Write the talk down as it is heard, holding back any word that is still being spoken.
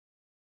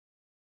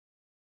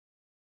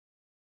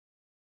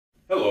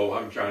Hello,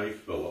 I'm Johnny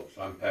Phillips.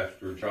 I'm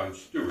Pastor John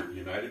Stewart,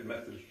 United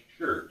Methodist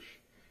Church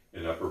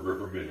in Upper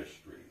River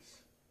Ministries.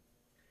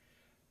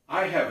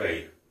 I have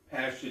a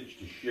passage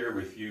to share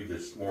with you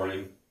this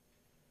morning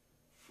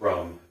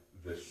from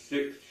the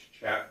 6th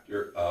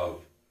chapter of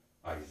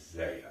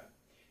Isaiah.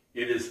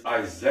 It is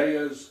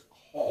Isaiah's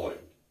calling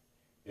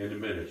into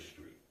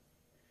ministry.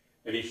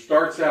 And he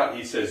starts out,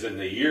 he says, "In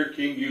the year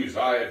King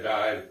Uzziah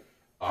died,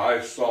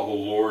 I saw the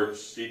Lord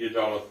seated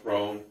on a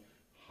throne,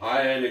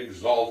 high and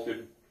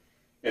exalted,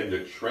 and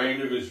the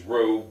train of his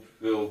robe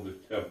filled the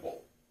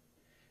temple."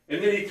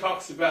 And then he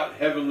talks about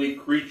heavenly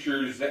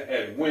creatures that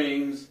had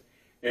wings,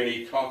 and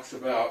he talks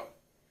about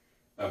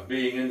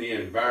being in the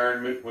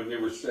environment when they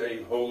were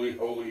saying, "Holy,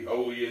 holy,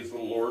 holy is the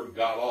Lord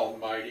God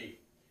Almighty."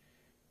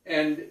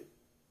 And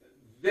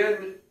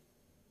then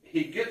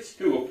he gets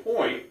to a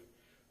point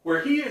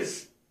where he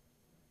is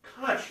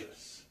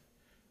conscious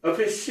of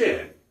his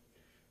sin,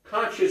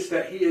 conscious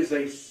that he is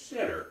a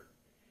sinner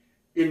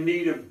in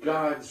need of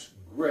God's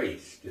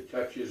grace to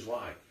touch his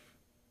life.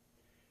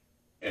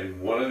 And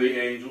one of the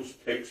angels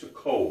takes a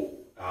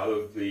coal out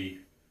of the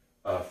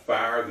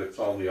fire that's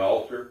on the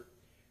altar,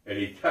 and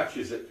he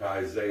touches it to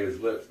Isaiah's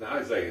lips. Now,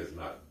 Isaiah is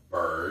not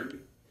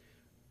burned,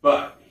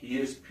 but he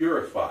is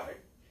purified.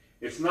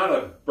 It's not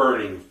a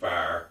burning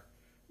fire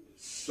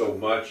so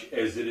much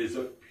as it is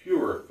a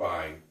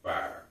purifying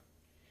fire.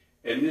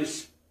 And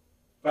this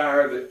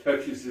fire that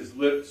touches his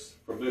lips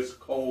from this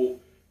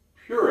coal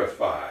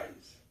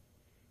purifies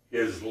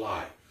his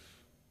life.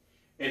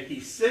 And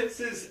he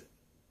senses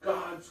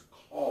God's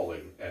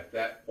calling at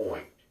that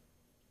point.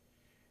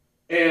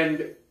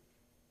 And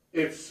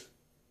it's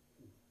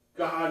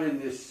God in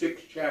this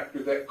 6th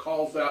chapter that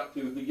calls out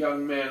to the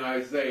young man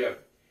Isaiah,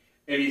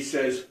 and he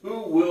says,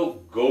 "Who will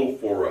go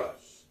for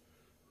us?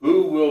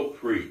 Who will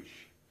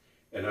preach?"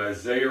 And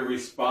Isaiah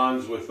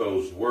responds with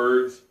those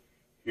words,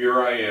 "Here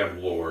I am,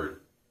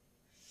 Lord,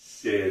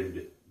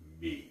 send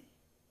me."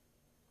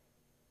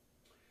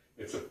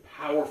 It's a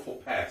powerful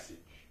passage.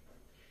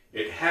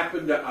 It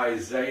happened to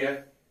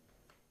Isaiah.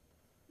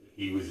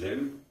 He was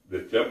in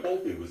the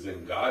temple. He was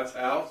in God's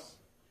house.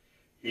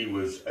 He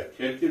was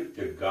attentive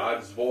to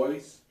God's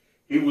voice.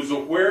 He was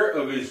aware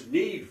of his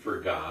need for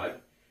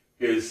God,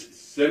 his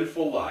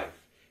sinful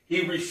life.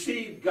 He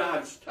received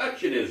God's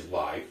touch in his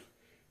life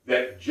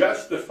that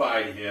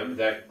justified him,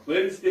 that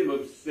cleansed him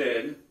of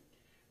sin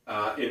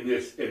in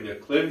the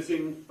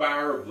cleansing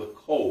fire of the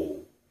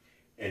coal.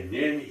 And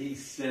then he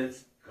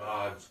sensed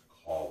God's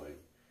calling.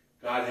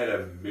 God had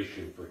a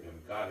mission for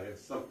him. God had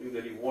something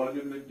that he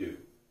wanted him to do.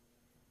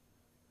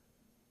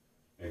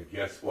 And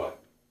guess what?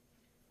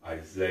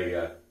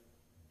 Isaiah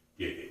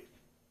did it.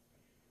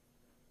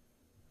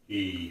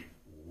 He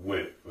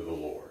went for the